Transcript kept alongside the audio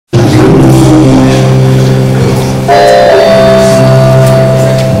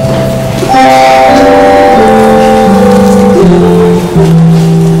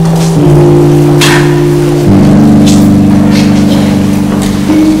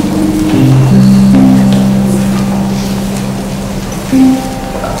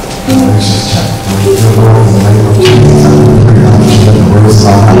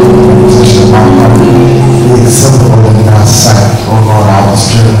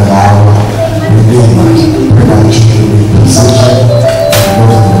that our Redeemer bring our truth in position, and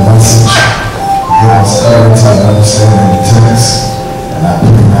look at the message, give us clarity and understanding the text, and I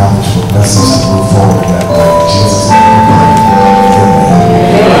pray now that you will bless us to move forward in that way. In Jesus' name we pray.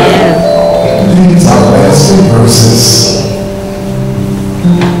 Amen. These are the last three verses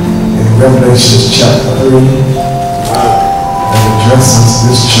in Revelation chapter 3 that addresses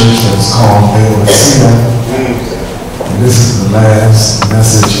this church that is called Laodiceans. And this is the last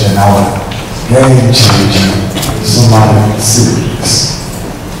message in our Game-Changing series.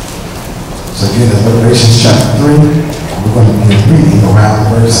 So again, in Revelation chapter 3, we're going to be reading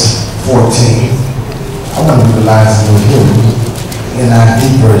around verse 14. I want to utilize a little here in our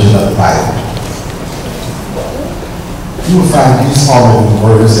version of the Bible. You will find these following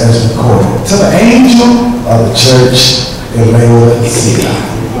words as recorded. To the angel of the church in Laodicea.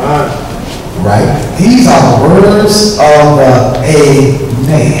 Right? These are the words of the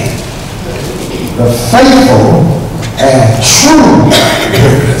Amen. The faithful and true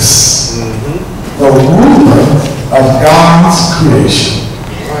witness. The ruler of God's creation.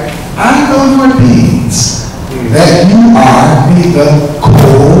 I know your deeds, that you are neither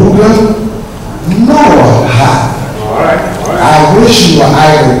cold nor hot. I wish you were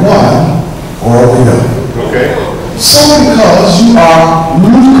either one or the other. Okay. So because you are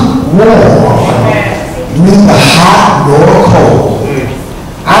lukewarm, neither hot nor cold,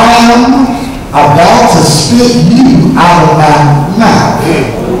 I am about to spit you out of my mouth.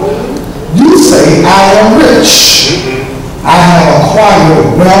 You say, I am rich. I have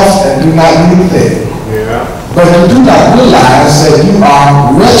acquired wealth and do not need anything. But you do not realize that you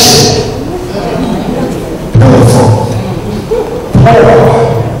are wretched, pitiful, poor,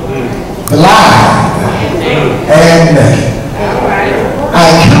 blind, and naked. I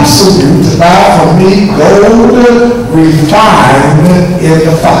counsel you to buy from me gold refined in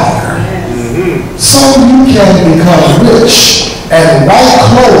the fire, so you can become rich, and white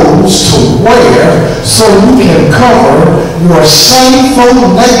clothes to wear, so you can cover your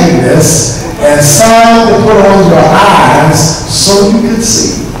shameful nakedness, and salve to put on your eyes, so you can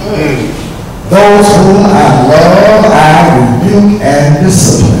see. Those whom I love, I rebuke and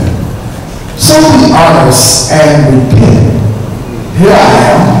discipline. So be honest and repent. Here I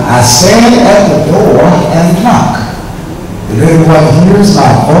am. I stand at the door and knock. If anyone hears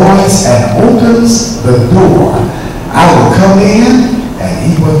my voice and opens the door, I will come in and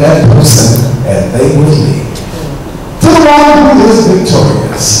eat with that person and they with me. To the one who is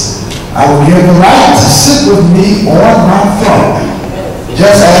victorious, I will give the right to sit with me on my throne,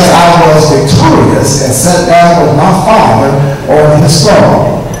 just as I was victorious and sat down with my Father on his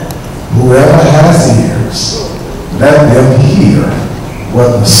throne. Whoever has ears, let them hear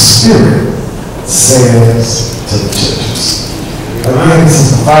what the Spirit says to the churches. Again, this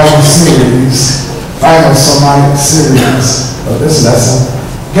is the final sermonic series of this lesson,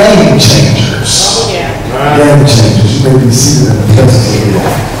 Gamechangers. Gamechangers. You may be seated in the presence of the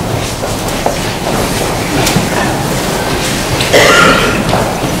Lord.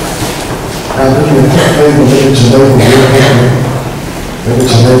 Now, look at your neighbor real quickly. We want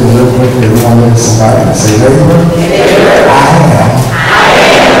to look at somebody and say, neighbor, I am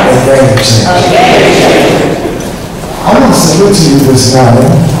a game changer. I want to submit to you this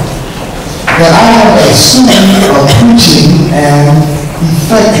morning that I am a student of preaching and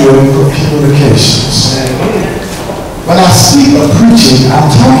effective communications. When I speak of preaching, I'm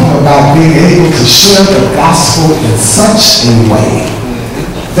talking about being able to share the gospel in such a way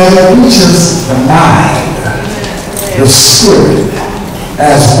that it reaches the mind, the spirit,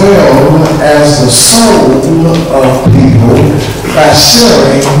 as well as the soul of people by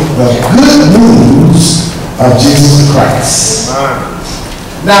sharing the good news of Jesus Christ.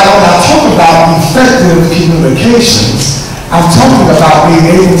 Now, when I talk about effective communications, I'm talking about being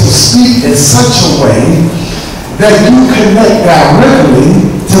able to speak in such a way that you connect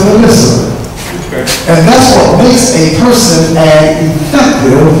directly to the listener. And that's what makes a person an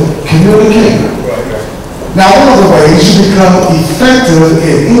effective communicator. Now, one of the ways you become effective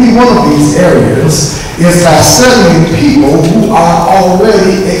in any one of these areas is by studying people who are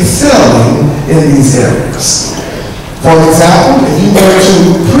already excelling in these areas. For example, if you were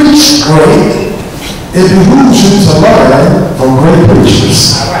to preach great, it behooves you to learn from great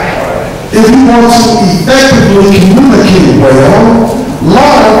preachers. If you want to effectively communicate well,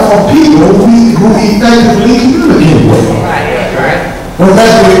 learn from people who effectively communicate well. With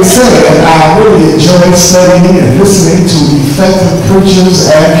that being said, I really enjoy studying and listening to effective preachers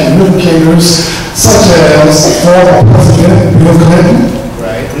and communicators such as former President Bill Clinton,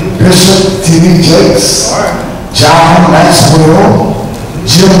 Bishop T.D. Jakes, John Maxwell,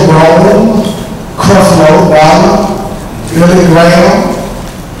 Jim Rome, Creflo Dollar, Billy Graham,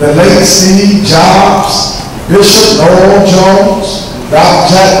 the late Steve Jobs, Bishop Noel Jones, Dr.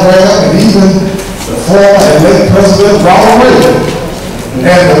 Jack Graham, and even the former and late President Ronald Reagan.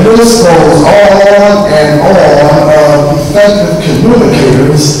 And the list goes on and on of effective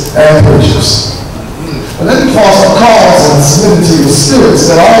communicators and preachers. But let me pour some cause and submit to your spirits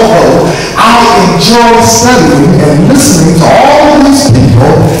that although I enjoy studying and listening to all of these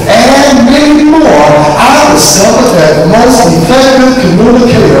people and many more, I discovered that the most effective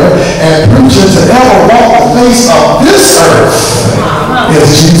communicator and preacher to ever walk the face of this earth is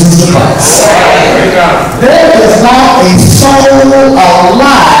Jesus Christ. There is not a soul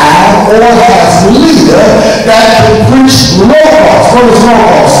alive or has leader that can preach Logos. What is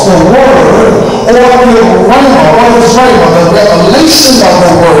Logos? The Word, or the Rhema. What is Rhema? The revelation of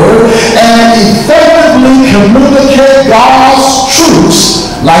the Word, and effectively communicate God's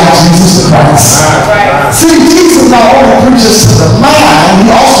truths like Jesus Christ. See, Jesus not only preaches to the mind, he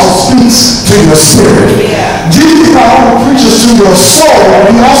also speaks to your spirit. Jesus not only preaches to your soul,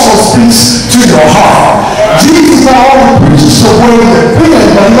 he also speaks to your heart. Jesus not only preaches to where you've been,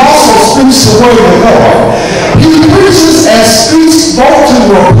 but he also speaks to where you're going. He preaches and speaks both to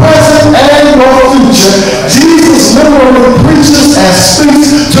your present and your future. Jesus literally preaches and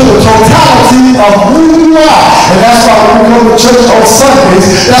speaks to the totality of who you are. And that's why when we go to church on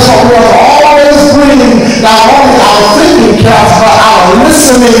Sundays, that's why we are always bringing not only our thinking caps, but our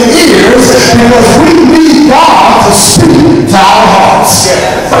listening ears, because we need God to speak to our hearts.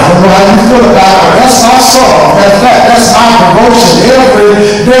 I don't know how you feel about it, but that's my song. In fact, that's my devotion every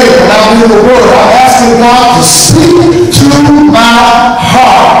day when I'm in the Word. I'm asking God to speak to my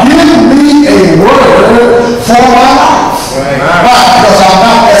heart. Give me a word for my life. Right? Because I'm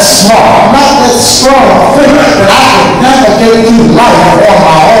not that smart. I'm not that strong thing that I can navigate through life on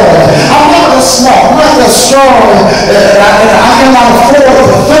my own. I'm not that smart. I'm not that strong. I cannot afford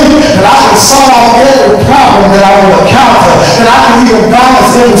to think that I can solve every problem that I will encounter, that I can even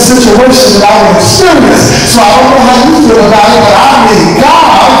balance every situation that I will experience. So I don't know how you feel about it, but I need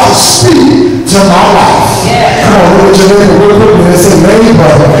God to speak to my life. Come on, look at your neighbor real quickly and say,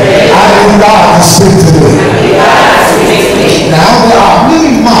 neighbor, I need God to speak to me. Now, there are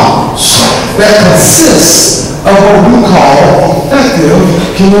many models that consist of what we call effective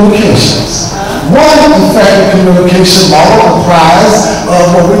communications. One effective communication model comprised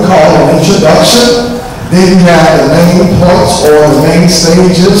of what we call an introduction. Then you have the main points or the main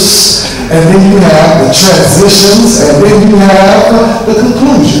stages, and then you have the transitions, and then you have the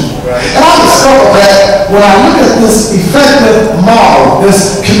conclusion. And I discovered that when I look at this effective model,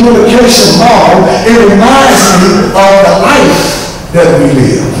 this communication model, it reminds me of the life that we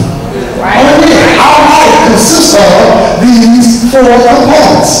live. Our life consists of these four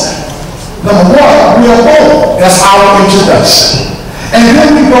components. Number one, we are born. That's our introduction. And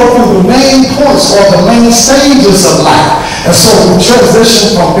then we go through the main points or the main stages of life. And so we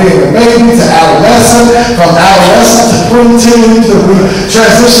transition from being a baby to adolescent, from adolescent to preteen, we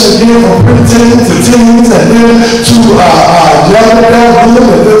transition again from preteen to teens, and then to young adulthood,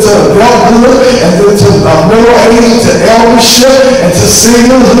 and then to adulthood, and then to middle age, to eldership, and to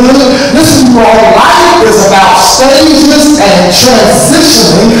seniorhood. Listen, you all, life is about stages and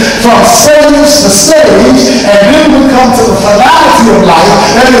transitioning from stage to stage, and then we come to the finality of life.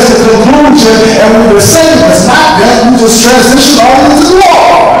 That is the conclusion, and when we're saved, it's not that we just transition on into the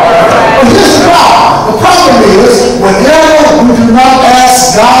Lord. But here's the problem. The problem is, whenever we do not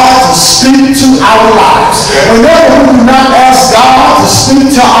ask God to speak to our lives, whenever we do not ask God to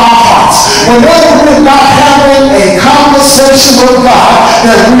speak to our hearts, whenever we're not having a conversation with God,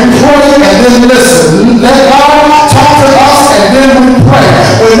 that we pray and then listen. Let God talk to us and then we pray.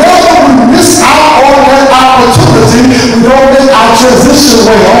 Whenever we miss out on that opportunity, we don't make our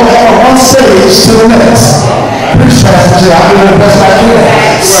transition well from one stage to the next. Preach, Pastor J. I'm doing the best I can.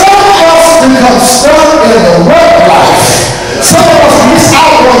 Some of us become stuck in the work life. Some of us miss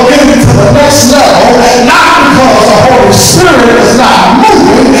out on getting to the next level, not because the Holy Spirit is not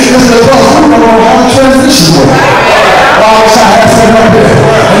moving, it's because we don't know how to transition with it. Well, I wish I had some up there.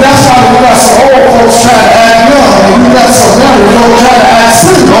 And that's why we got some old folks trying to act young, and we got some married folks trying to act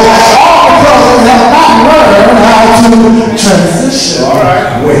single, all because we have not learned how to transition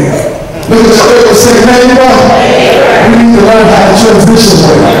well. Look at your neighbor and say, neighbor, we need to learn how to transition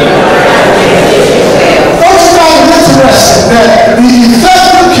well. Don't you find it interesting that the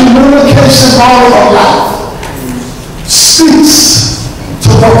effective communication model of life speaks to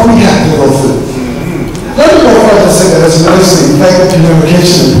what we have to go through? Let me go further and say that as it relates to effective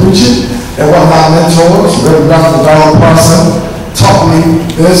communication and preaching, and one of my mentors, Reverend Dr. Donald Parson, taught me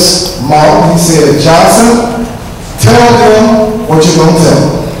this model. He said, Johnson, tell them what you're going to tell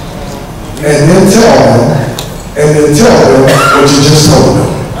them. And then tell them, and then tell them what you just told them.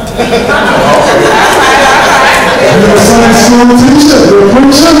 You're a Sunday school teacher, you're a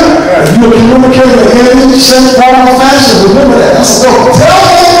preacher, if you're a communicator in any shape, form, or fashion, remember that. That's a go. Tell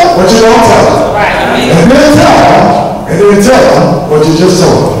them what you're going to tell them. And then tell them, and then tell them what you just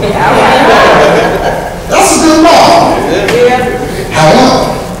told them. That's a good law.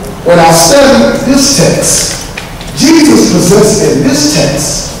 However, when I studied this text, Jesus presents in this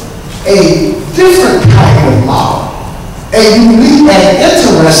text a different kind of model, a unique and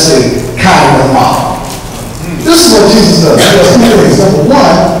interesting kind of model. This is what Jesus does. He does two things. Number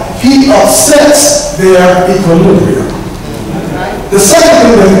one, he upsets their equilibrium. The second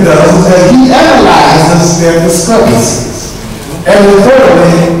thing that he does is that he analyzes their discrepancies. And then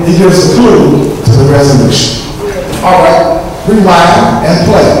thirdly, he gives a clue to the resolution. All right, rewind and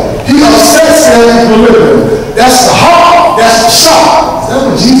play. He upsets their equilibrium. That's the heart, that's the shock. Is that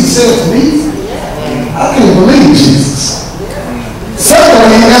what Jesus said to me? I can't believe Jesus.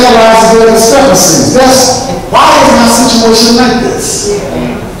 Secondly, he analyzes their discrepancies. That's why is my situation like this?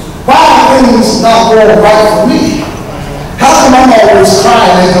 Why are things not going right for me? How come I'm always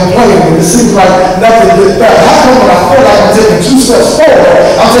crying and complaining and it seems like nothing gets better? How come when I feel like I'm taking 2 steps forward,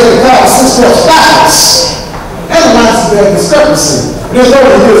 I'm taking 5 or 6 steps backwards? Analyzes their discrepancy. There's no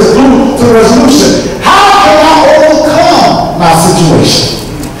one gives a clue to the resolution. How can I overcome my situation?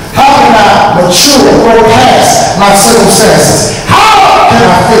 How can I mature, go past my circumstances? How can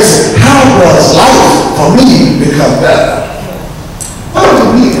I fix it? How does life for me become better? What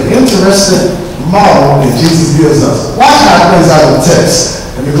would be an interesting model that Jesus gives us? Watch how it plays out in the text.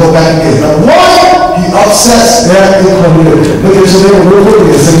 Let me go back again. Number one, he upsets their equilibrium. Look at your neighbor real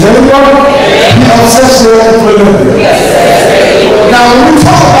quick. Is it anybody? He upsets their equilibrium. Now, when we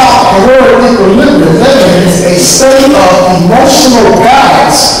talk about the word equilibrium, that means a state of emotional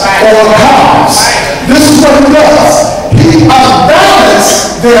balance or calms. This is what he does. He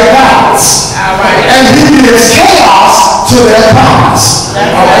unbalances their balance. And he gives chaos to their calms.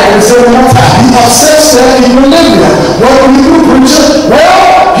 All right, let me say it one more time. He upsets their equilibrium. What do we do, preacher?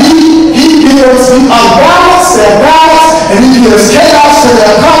 Well, he unbalances their balance, and he gives chaos to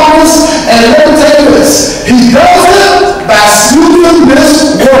their calmness. And let me tell you this. He does it by smoothing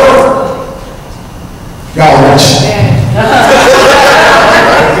this word. Y'all watch.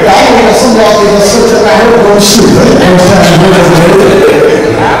 I don't know some of y'all think that's such a word on the street. That's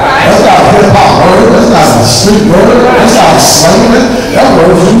not a hip-hop word. That's not a street word. That's not a slang. That word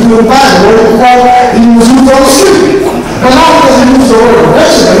was used in the Bible before he was used on the street. But not because he used the word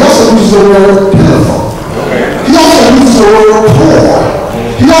wretched, he also used the word pitiful. He also used the word poor.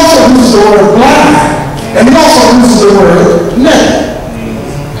 He also used the word blind. And he also uses the word naked.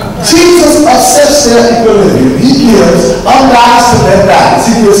 Jesus upsets their equilibrium. He gives unbalance to their balance.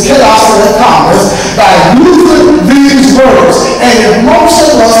 He gives chaos to their calmness by using these words. And if most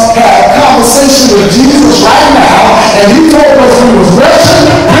of us had a conversation with Jesus right now, and he told us he was wretched,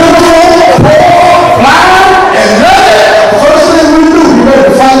 pitiful, poor, blind, and naked, the first thing we do, we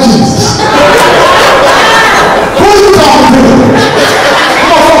better find Jesus. Who are you talking to? I'm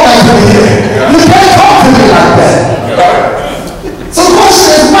not talking to you here. You can't talk to me like that. So the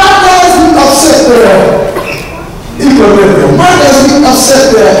question is, why does he upset their equilibrium? Why does he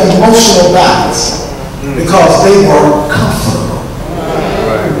upset their emotional balance? Because they were comfortable.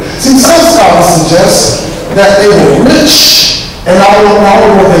 See, some scholars suggest that they were rich, and not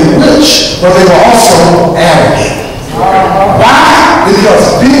only were they rich, but they were also arrogant. Why?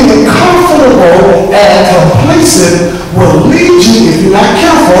 Because being comfortable and complacent will lead you, if you're not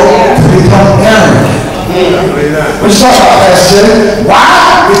careful, to become arrogant. What you talking about, Pastor Jay?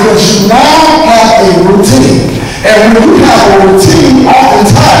 Why? Because you now have a routine. And when you have a routine,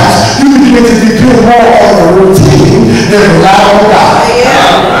 oftentimes you begin to depend more on the routine than rely on God.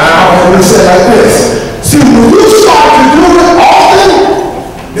 Let me say it like this. See, when you start to do it often,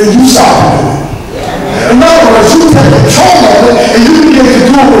 then you start to do it. In other words, you take control of it and you begin to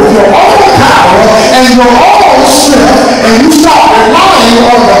do it with your own power and your own strength, and you start relying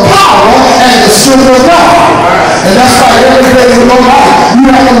on the power and the strength of God. And that's why every day in your life, you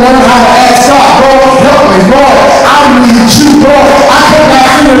have to learn how to ask God, Lord, help me, Lord, I need you, Lord, I cannot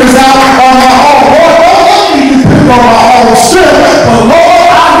figure this out on my own. Lord, don't let me depend on my own strength, but Lord,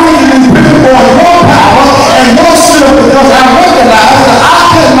 I need to depend on your power and your strength, because I recognize that I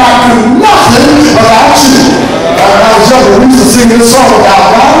cannot do nothing without you. When I was younger, we used to sing this song, without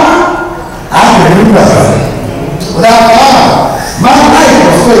God, I can do nothing. Without God, my life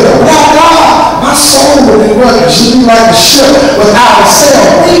will fail. Without God, my soul will be running. It should be like a ship without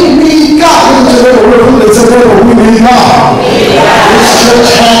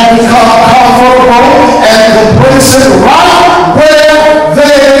sit right where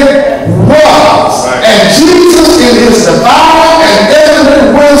they was. And Jesus, in his divine and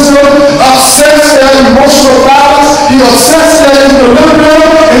infinite wisdom, upsets their emotional balance. He upsets their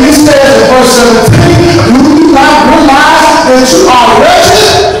equilibrium. And he says in verse 17, do you not realize that you are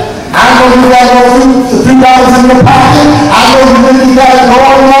wretched? I know you got no $3 in your pocket. I know you think you got it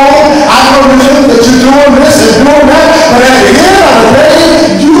going on. I know you think that you're doing this and doing that. But at the end of the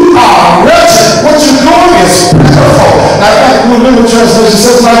day, you are wretched. What you're doing is pitiful. Now, that little translation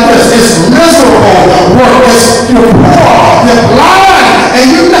says like this. It's miserable work. You're poor. You're blind. And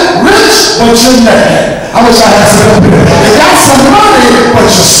you're not rich, but you're naked. I wish I had some help here. You got some money, but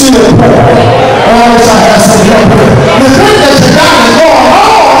you're still poor. I wish I had some help here. You think that you got it going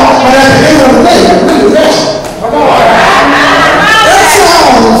on, but at the end of the day, you're really rich. That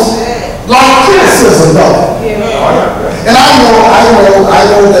sounds like criticism, though. And I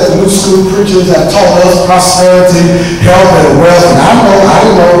know that the new school preachers have taught us prosperity, health, and wealth. And I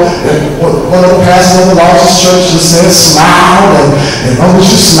know that one of the pastors of the largest church just says smile, and as long as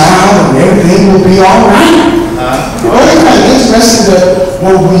you smile, and everything will be all right. But it's kind of interesting that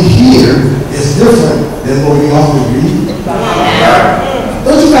what we hear is different than what we often read.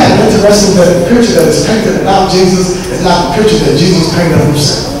 Don't you find it interesting that the picture that is painted about Jesus is not the picture that Jesus painted of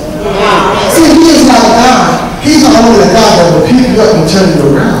himself? See, he is not a God. He's not only a God that will pick you up and turn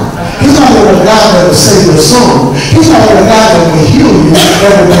you around. He's not only a God that will save your soul. He's not only a God that will heal you,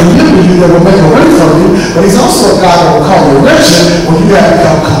 that will deliver you, that will make a way from you, but he's also a God that will call you wretched when you have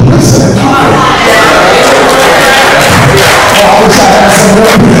become complacent and comfortable. Oh, I wish I had some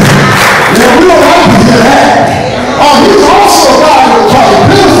more people. Yeah, we don't like to hear that. Oh, he's also a God that will call you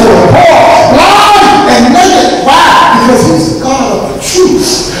pitiful and poor, blind and naked. Why? Because he's the God of the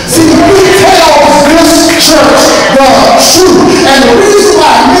truth. See, he tells this church the truth. And the reason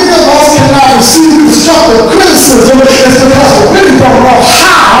why many of us cannot receive constructive criticism is because we really don't know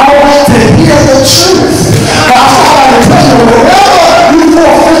how to hear the truth. But I thought I would tell you, whenever you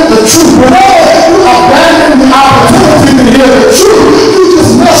forfeit the truth, whenever you abandon the opportunity to hear the truth, you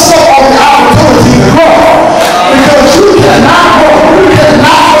just mess up on the opportunity to grow. Because you cannot grow, you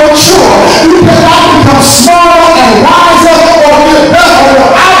cannot mature, you cannot become smarter and wiser or get better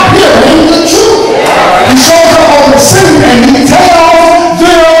without hearing the truth. He shows up on the scene and he tells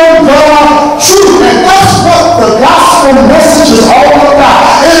them the truth. And that's what the gospel message is all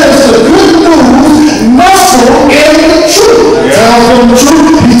about. It is the good news nestled in the truth. He tells them the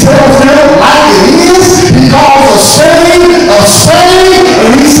truth. He tells them like it is. He calls a spade,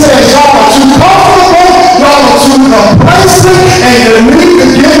 and he says, y'all are too comfortable, y'all are too complacent, and you need to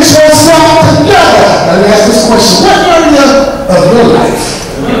get yourself together. Let me ask this question. What area of your life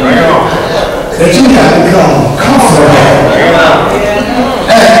that you have become comfortable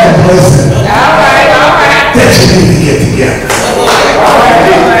and complacent that you need to get together?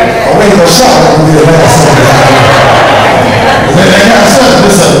 Oh, wait, no shot like we did last time. They got stuff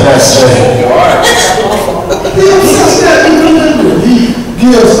this other pastor. He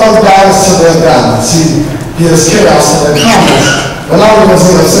gives us guidance to their guidance. He gives chaos to their comments. But not only was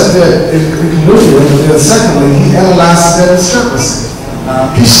he upset that we can look at it, but then secondly, he analyzes their discrepancy.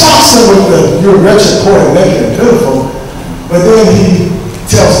 He shocks them with the you're wretched, poor, and naked, and pitiful, but then he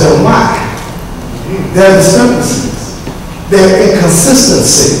tells them why. Their discrepancies, their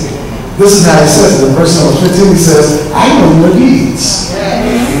inconsistency. This is how he says it in verse number 15. He says, I know your needs.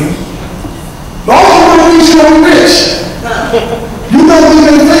 All you know is you're rich. You know we've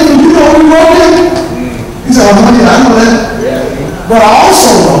been faithful. You know we working. He said, oh, yeah, I know that. But I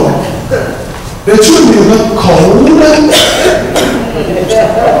also know that you live cold.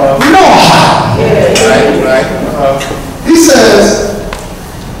 No hot. He says,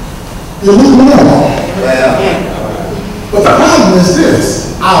 you look normal. But the problem is this.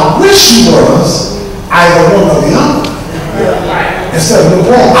 I wish you was either one or the other. Instead of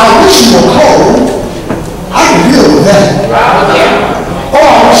lukewarm. I wish you were cold. I can deal with that. Or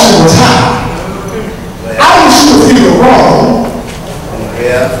I wish you was hot. I wish you was either wrong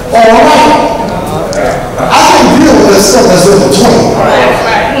or right. I can deal with that stuff that's in between.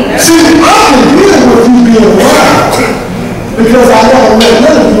 See, I can deal with you being right because I never met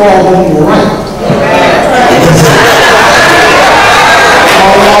none of you all when you were right.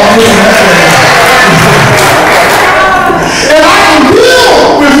 And I can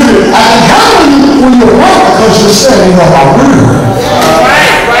deal with you. I can handle you when you're right because you're standing on my word.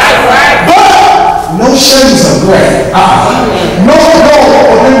 But no shades of gray. No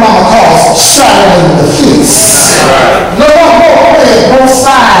what my mama calls straddling the fence. No more playing both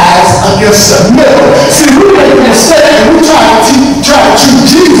sides against the middle. See, we make a mistake and we try to treat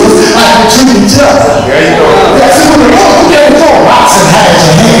Jesus like we treat each other. There you go.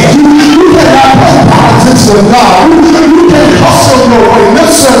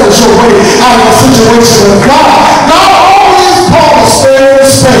 situation with God. God always called a spade a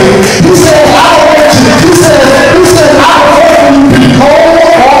spade. He said, I don't want you. He said, I don't want you to be cold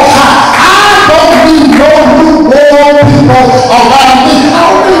or hot. I don't need no lukewarm people around me. I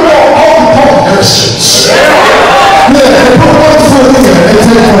don't need no all-cold Christians. Yeah, they put one foot in and they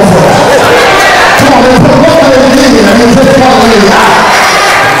take one foot out. Come on, they put one leg in and they take one leg out.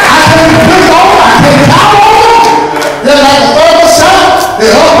 I can't pick on them. I can't count on them. They're like the other side.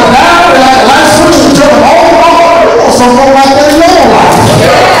 They're up and down. They're like the light switch and turn them on and off. You know some folk like that in your life.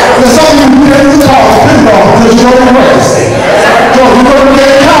 There's some of you who can't even call them pick on because you're in the race. So you're going to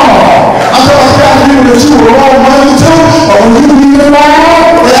get count on them. I'm talking about people that you were wrong money to, but when you need them right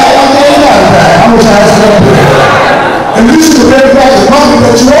now, they act like they ain't got it back. I'm going to ask them to do it. And this is the very fact of money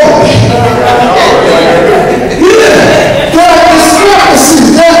that you owe me. Yeah. There are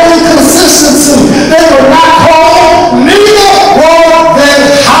discrepancies. There are inconsistencies. They were not called, neither were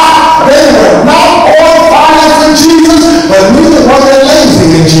they hot. They were not on fire for Jesus, but neither were they lazy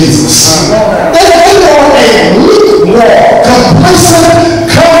in Jesus. They were a lukewarm,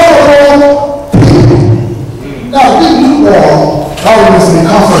 complacent, comfortable people. Now, be lukewarm always be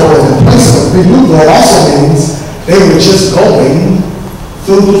comfortable and complacent. Be lukewarm also means they were just going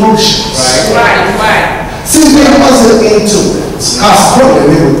through the motions. Right. See, they wasn't into it.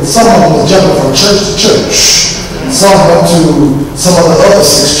 Consequently, some of them were jumping from church to church. Some went to some of the other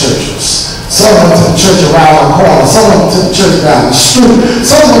 6 churches. Some went to the church around the corner. Some went to the church down the street.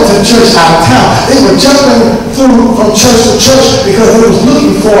 Some went to the church out of town. They were jumping through from church to church because they was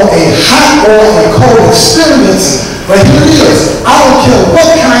looking for a hot or a cold experience. But here it is. I don't care what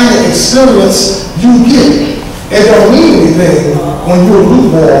kind of experience you get. It don't mean anything when you're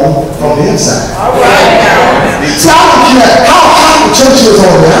lukewarm from the inside. All right. So I don't care how hot the church is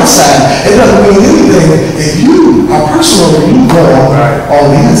on the outside. It doesn't mean anything if you are personally lukewarm on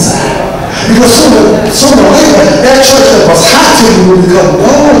the inside. Because sooner or later, that church that was hot to you will become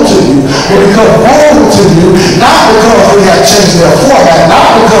dull to you, will become boring to you, not because they have changed their format,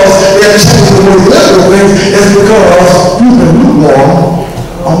 not because they have changed the way they live things, it's because you've been lukewarm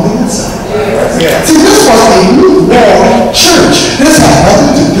on the inside. Yeah. See, this was a lukewarm church. This had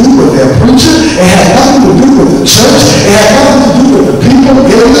nothing to do with their preacher. It had nothing to do with the church. It had nothing to do with the people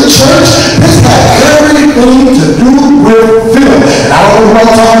in the church. This had everything to do with them. And I don't know what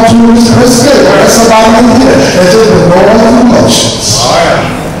I'm talking to Mr. Escape. There's somebody in here that's just been going through emotions.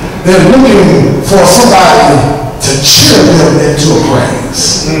 They're looking for somebody to cheer them into a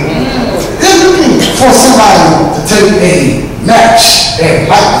praise. They're looking for somebody to take a match and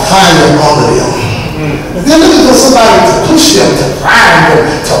light the fire under them. They're looking for somebody to push them, to grind them,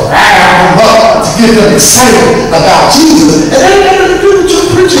 to rile them up, to get them excited about Jesus. And they ain't nothing to do with your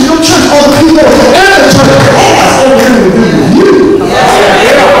preaching, your church, or the people in the church. It has everything to do with you.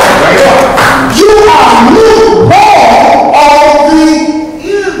 You are lukewarm on the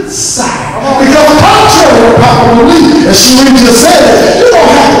inside. Because contrary to popular belief, as she just said, you don't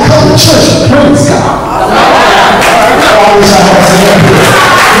have to come to church and praise God.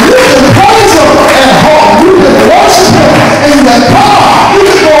 You can praise Him at home. You can worship Him in your car. You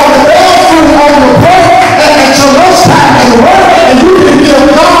can go on the bathroom on your break and at your lunchtime at work, and you can give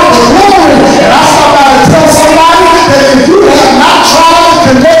God the glory. And I stop by to tell somebody that if you have not tried to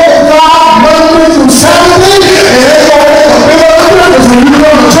connect with God Monday through Saturday, it ain't going to make a bit of a difference when you go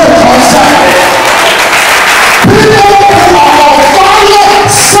to church on Saturday. People who are on fire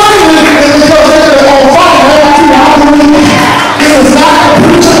Sunday is because they're on fire every 2 hours. It is not the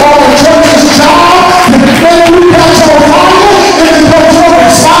preacher or the church's job to make you catch on fire. It becomes your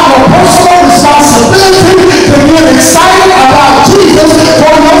personal responsibility to get excited about Jesus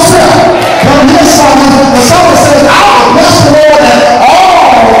for yourself. But this song, the song says, I will bless the Lord at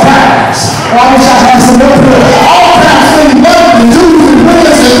all times. Well, I wish I had some more good. All times, things Monday, Tuesday,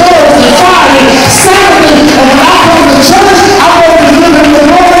 Wednesday, Thursday, Friday, Saturday, and when I come to church, I'm going to be living the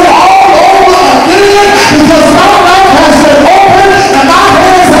Lord all over again because my life has been open and my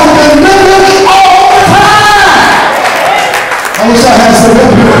hands have been lifted all the time. I wish I had some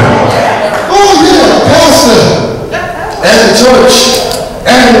more good. Oh yeah, pastor and the church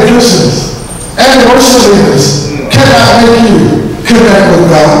and the Christians and the worship leaders cannot make you connect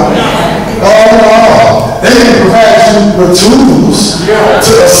with God. Oh no, they can provide you with tools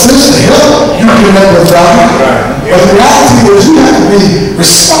to assist and help you connect with God. But the reality is you have to be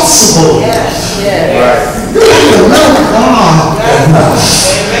responsible. You have to love God enough.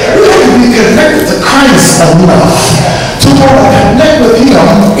 You have to be connected to Christ enough to want to connect with Him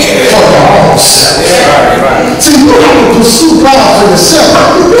for your own self. See, you have to pursue God for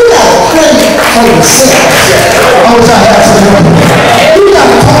yourself. You got to pray for yourself. I wish I had some. You got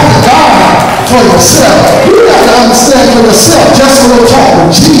to talk to God for yourself. yourself. You got to understand for yourself. Just a little talk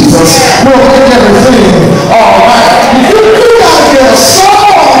with Jesus will make everything all right. You got to get a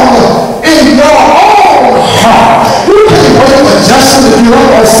song in your own heart. You can't wait for Justin to get up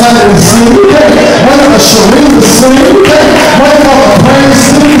on Sunday to sing. You can't wait for Shereen to sing. You can't wait for the praise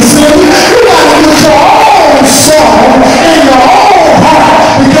team to sing. You got to get your own song in your own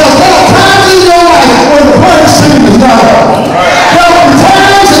heart. Because there are times in your life when the praise team is not up. There are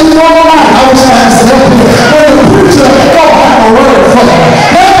times in your life, I wish I had some help here, when the preacher don't have a word for you.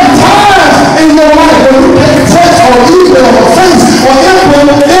 There are times in your life when you can't text or email or face or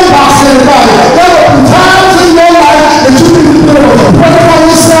inbox anybody. There are times in your life that you need to be able to pray for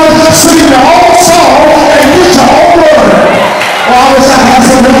yourself, sing your own song, and get your own word. Well, I wish I had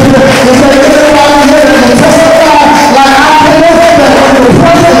some help here. If there's anybody here that can testify like I can, that when you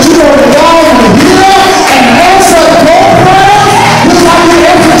pray that you know that God will hear and answer your prayers, just like He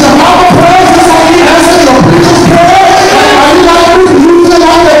answered your mama prayers, just like He answered your preacher's prayer. Are you like you use it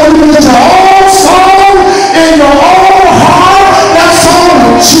like that when you get your own song in your own heart? That song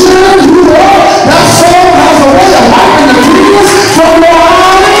will cheer you up. That song has a way of wiping the tears from your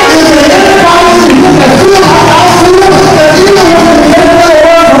eyes. Is there anybody that feels like I feel that even when you get a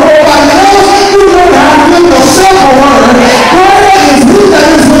word from nobody else, you know how to give yourself a word? Greater is He that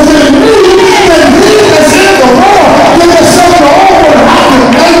is within me than he that's in the world. Give yourself your own word. I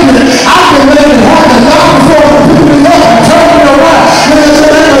can make it. I can make it happen. Not before you pick me up and turn me around. Look at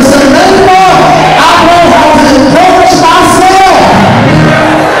your neighbor and say, neighbor, I know how to encourage myself.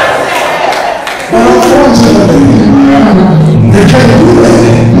 But unfortunately, they can't do that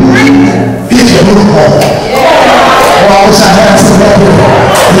if you move on. Well, I wish I had some help here.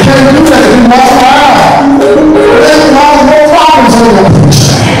 You can't do that if you walk around. There's no problems on your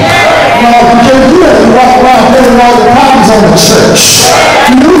preacher. No, you can't do that if you walk around blaming all the problems on the church.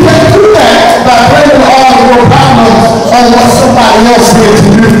 You can't do that by blaming all your problems on what somebody else did to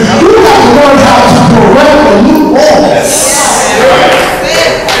you. You have to learn how to correct the lukewarmness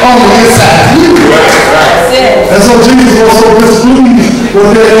on the inside of you. And so Jesus was so displeased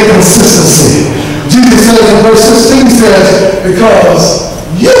with their inconsistency. Jesus says in verse 16, he says, because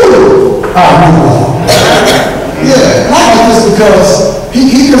you are lukewarm. Yeah, not like this, because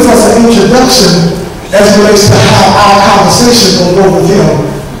he gives us an introduction as it relates to how our conversation will go with him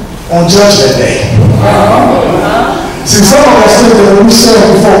on Judgment Day. See, some of us think that when we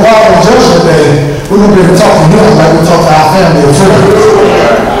stand before God on Judgment Day, we're going to be able to talk to him like we talk to our family or friends.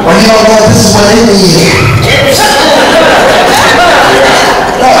 Well, you know what, this is what they did.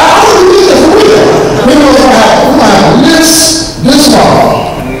 I don't believe that for real. We're going to have a list this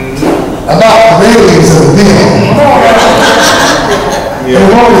long about the ratings of the bill. And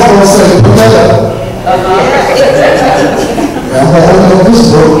one is going to say, put that up. And I'm going to open up this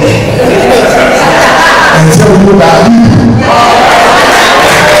book and tell you about you.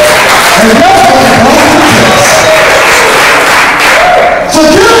 And that's what I'm going to do. So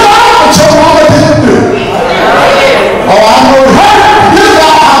get about what your mama didn't do. Oh, I know it hurt. Get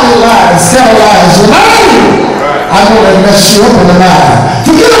about how they lied and scandalized your name. I know that messed you up in the mind.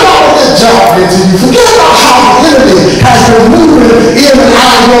 Forget about what that job did to you. Forget about how the enemy has been moving in and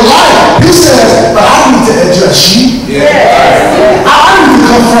out of your life. He says, but I need to address you. Yes. I need to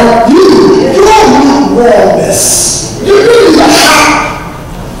confront you. Your lukewarmness. You really are hot.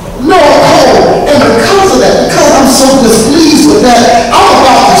 No cold. And because of that, because I'm so displeased with that, I'm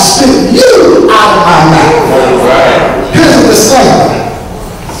about to spit you out of my mouth. Here's a disclaimer.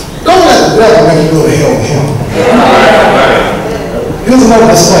 Don't let the devil make you go to hell with him. Here's another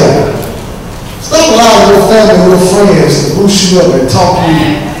disclaimer. Stop allowing your family and your friends to boost you up and talk to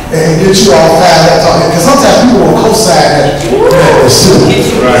you and get you all fired up talking. Because sometimes people will co-sign that too.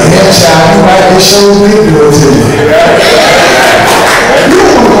 And that child, you might be sure they do it to you. You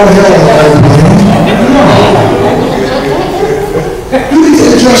don't want to go to hell with that man. You need to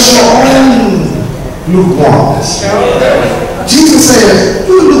address your own lukewarmness. Jesus said,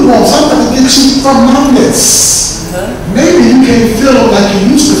 you're lukewarm, so I'm going to get you from my midst. Maybe you can't feel them like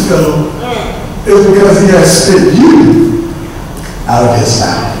you used to feel them. It's because he has spit you out of his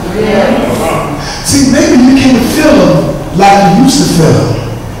mouth. See, maybe you can't feel them like you used to feel them.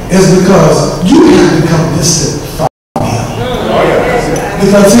 It's because you have become distant from him.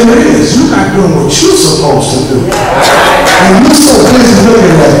 Because here it is, you're not doing what you're supposed to do. And you're so busy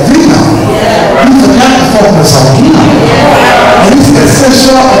looking at them, you forgot to focus on him. And he said, since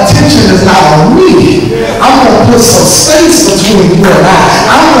your attention is not on me, I'm going to put some space between you and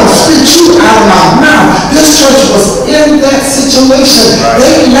I'm going to spit you out of my mouth. This church was in that situation.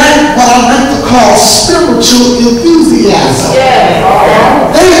 They lacked what I like to call spiritual enthusiasm.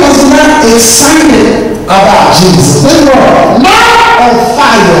 They was not excited about Jesus. They were not on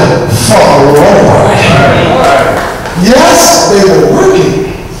fire for the Lord. Yes, they were working,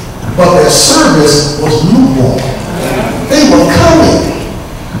 but their service was lukewarm. They were coming,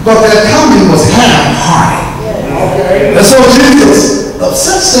 but their coming was half-hearted. And so Jesus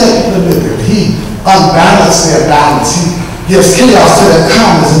upsets their equilibrium. He unbalanced their balance. He gives chaos to their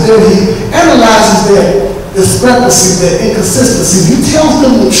calmness, and then he analyzes their discrepancy, their inconsistency. He tells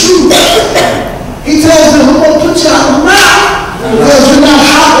them the truth. He tells them, I'm going to put you out of the mouth because you're not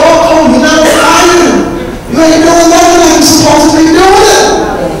hot or cold. You're not on fire. You ain't doing nothing like you're supposed to be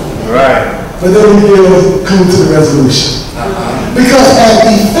doing. Right. But then we come to the resolution. Because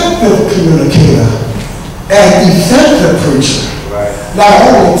an effective communicator, an effective preacher, not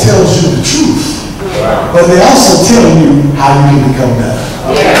only tells you the truth, but they also tell you how you can become better.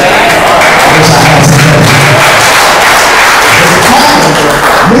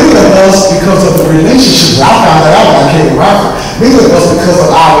 Many of us, because of the relationships, I found that out when I came to Rockford, many of us, because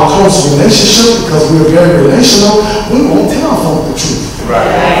of our close relationship, because we're very relational, we won't tell folks the truth.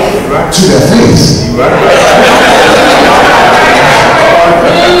 To their face.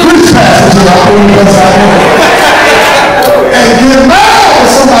 Preach passages and get mad when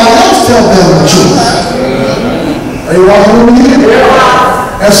somebody else tells them the truth. Are you walking with me?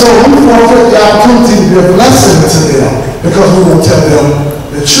 And so we forfeit the opportunity to be a blessing to them because we won't tell them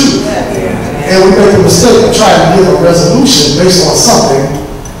the truth. And we make a mistake of trying to give a resolution based on something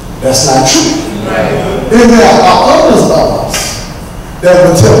that's not true. And there are others of us that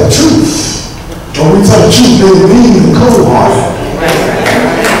will tell the truth. But we tell the truth, they mean and cold-hearted.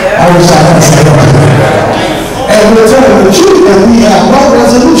 I wish I had said that. And we're telling the truth, and we have no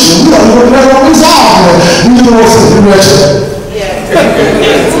resolution. We don't even have no resolve. We don't want to be wretched.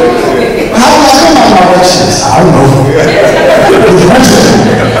 How do I come out of my wretchedness? I don't know. You're wretched.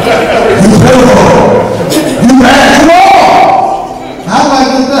 You're pitiful. You're mad. Come on. How do I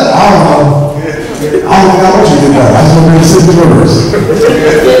get that? I don't know. I don't think I want you to get that. I just want to read 60 words.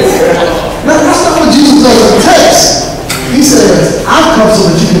 No, that's not what Jesus does in the text. He says, I've come so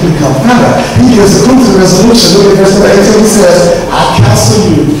that you can become better. He gives a conclusive resolution. Look at verse 18. He says, I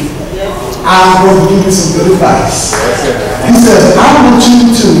counsel you. I'm going to give you some good advice. He says, I want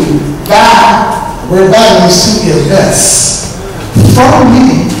you to buy, where that means to invest from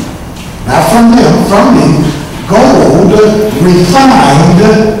me, not from them, from me, gold refined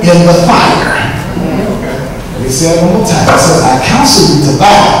in the fire. Let me say it one more time. It says, I counsel you to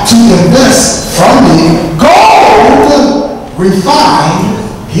buy, to invest from me gold refined.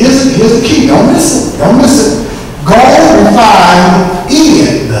 Here's the key. Don't miss it. Don't miss it. Gold refined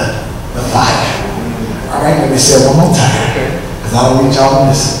in the fire. All right, let me say it one more time, because I don't want y'all to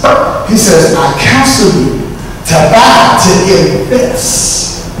miss it. He says, I counsel you to buy, to invest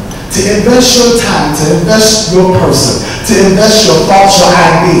your time, to invest your person, to invest your thoughts, your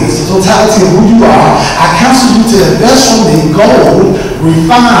ideas, the totality of who you are. I counsel you to invest from the gold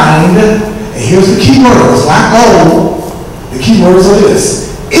refined, and here's the key words, not gold, the key words are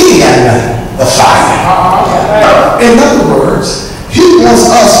this, in the fire. In other words, he wants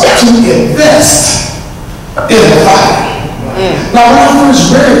us to invest in the fire. Now, when I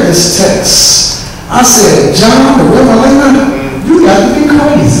first read this text, I said, John, the Revelator, you got to be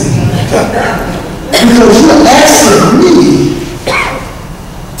crazy. Because you're asking me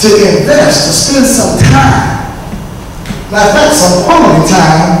to invest, to spend some time, matter of fact, some quality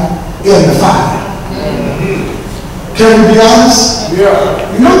time in the fire. Can we be honest?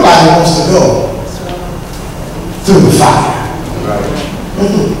 Yeah. Nobody wants to go through the fire.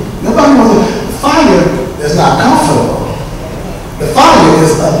 Nobody wants to. The fire is not comfortable. The fire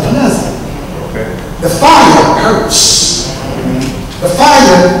is unpleasant. The fire hurts. The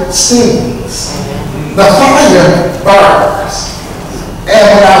fire stings. The fire burns. And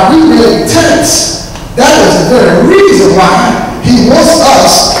when I read the text, that is the very reason why he wants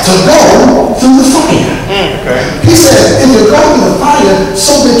us to go through the fire. He says, if you go through the fire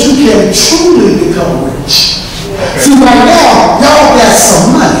so that you can truly become rich. See, right now, y'all got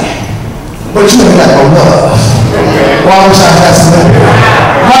some money, but you ain't got no love. Why would y'all have some money?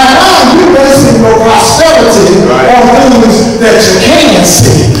 Right now, you're basing your prosperity on things that you can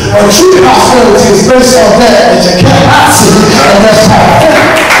see. But true prosperity is based on that you cannot see, and that's how it is.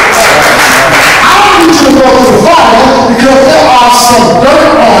 I don't need you to go through the fire because there are some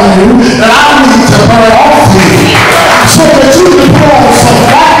dirt on you that I need to burn off you so that you can put on some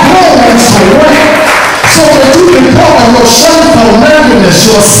black clothes and some weight. So that you can come on your shameful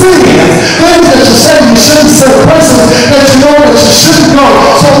nakedness, your sins, things that you say you shouldn't say, places that you know that you shouldn't go,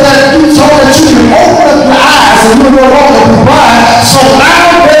 so that you can open up your eyes and you no longer be blind, so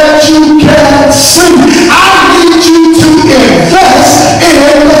now that you can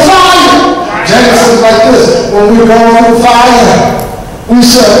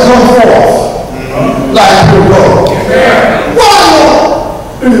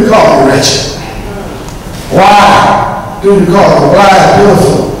you call me wretched? Why do you call me blind,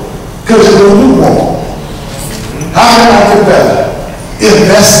 beautiful? Because you're lukewarm. How can I get better?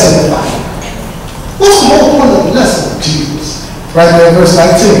 Invest in the Bible. What's the whole point of the lesson of Jesus? Right there in verse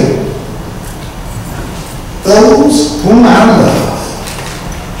 19. Those whom I love,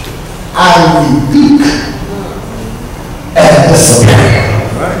 I rebuke and discipline.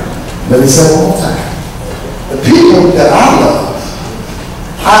 Let me say it one more time. The people that I love,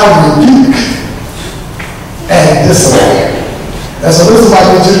 I rebuke and discipline. And so this is what I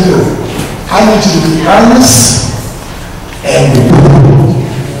need you to do. I need you to be earnest and rebuke.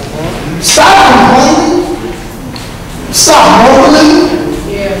 Stop complaining. Stop mumbling.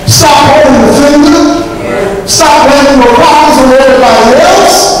 Stop holding the finger. Stop blaming your problems on everybody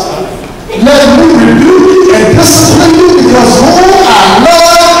else. Let me rebuke you and discipline you, because whom I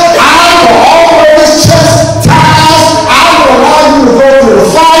love, I will always chastise. I will allow you to go to the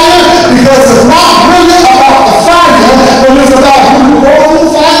fire, because it's not really about the fire, but it's about who you go to the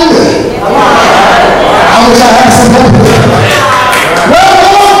fire with. I wish I had some help with that. Well,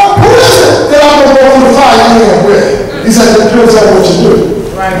 Lord, who is it that I'm going to go to the fire with? He said, it depends on what you do.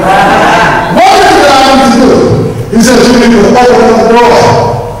 What is it that I need to do? He said, you need to open up the door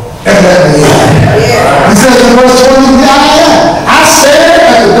and let me in. He says in verse 20, I stand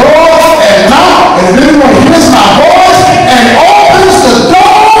at the door and knock, and if anyone hears my voice and opens the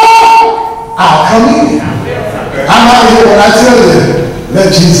door, I'll come in. I'm out here when I tell you, let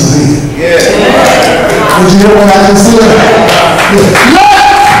Jesus in. Did you hear what I just said? Let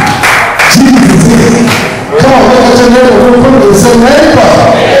Jesus in. Come on, look at your neighbor real quickly and say, neighbor,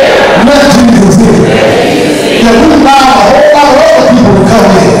 let Jesus in. Yeah, we allow a whole lot of other people to come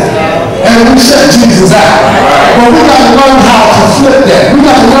in, and we shut Jesus out. But we got to learn how to flip that. We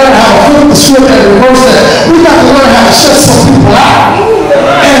got to learn how to flip the script and reverse that. We got to learn how to shut some people out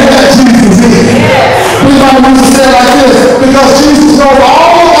and let Jesus in. We might want to say it like this, because Jesus knows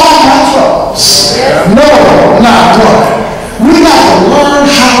all about my troubles. No, not one. We got to learn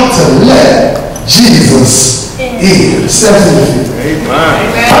how to let Jesus in. Step to the feet. Amen.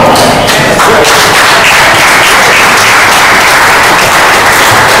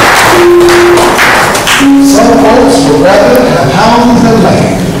 Some folks would rather have houses and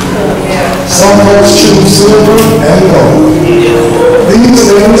land. Some folks choose silver and gold. These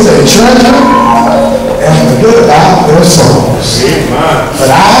things they treasure and forget about their souls. But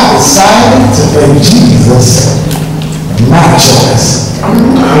I decided to make Jesus my choice. The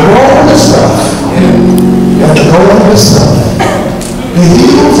gold is stuff. And the gold is stuff. The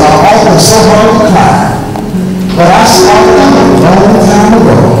hills are often so hard to climb. But I started out a long time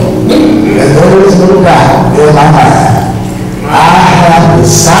ago. And there is no doubt in my mind. I have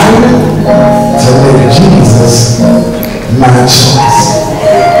decided to make Jesus my choice.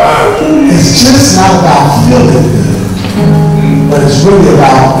 It's just not about feeling good, but it's really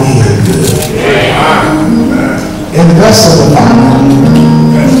about being good. Invest in the Bible.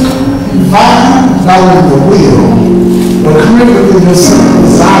 Find not only the will, but create within yourself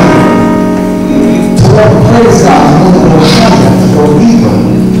desire to want to praise God, to want to go higher, to go deeper,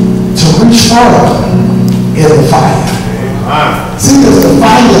 to reach further in the fire. See, it's the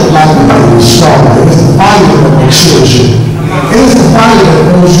fire that light that makes you stronger. It's the fire that matures you. It's the fire that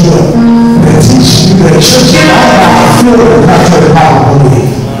grows you up and teaches you that church is not about feeling, not about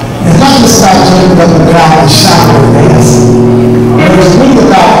belief. It's not just about jumping up and down and shouting and dancing. But it's really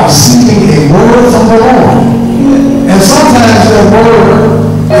about receiving a word from the Lord. And sometimes that word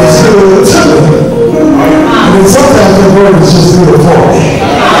is good to me. And then sometimes that word is just good for me.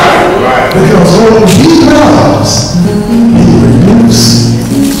 Because when he loves, he rebukes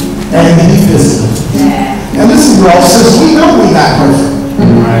and he disciplines. And listen, y'all, since we know we're not perfect.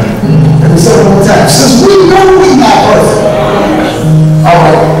 Let me say it one more time. Since we know we're not perfect. All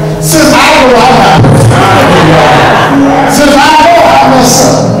right. Since I know I'm not perfect. Since I know I mess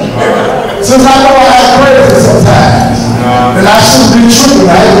up. Since I know I have crazy sometimes. And I shouldn't be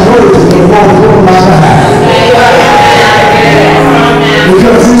tripping. I ain't worried to the Lord over my behind.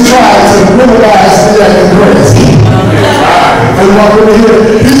 Because he's trying to minimize me acting crazy. And what we're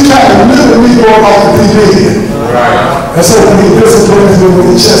here, he's trying to limit me going off the TV. And so when he disciplines me, when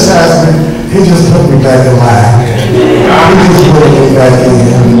he chastises me, he just put me back in line. He just put me back in.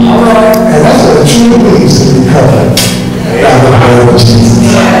 And that's what it truly means to be covered by the blood of Jesus.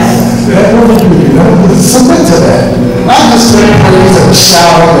 That what we do, submit to that. Not just sing praise and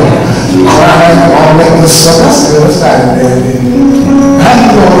shout and cry and all that good stuff. That's good. That's not it. How do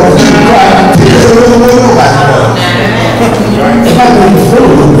you know that you cry and tears a little bit like that? It might make you feel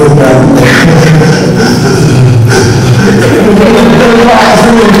a little bit better.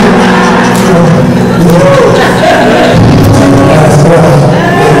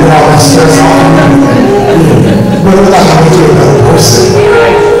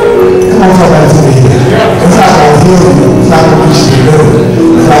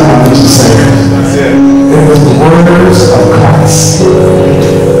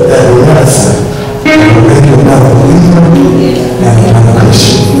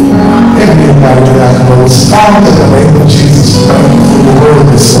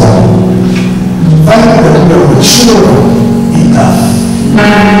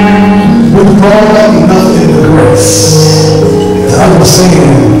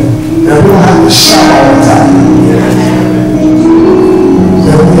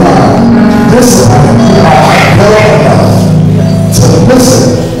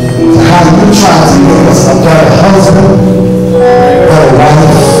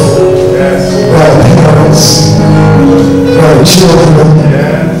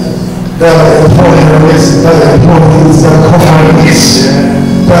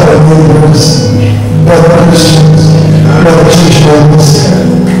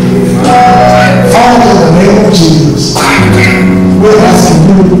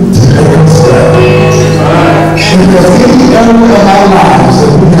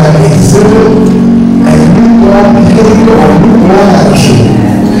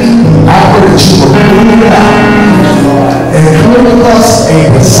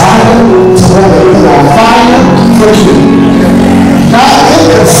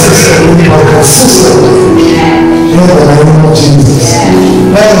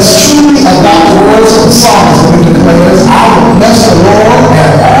 That is truly about the words of the psalmist when he declares, I will bless the Lord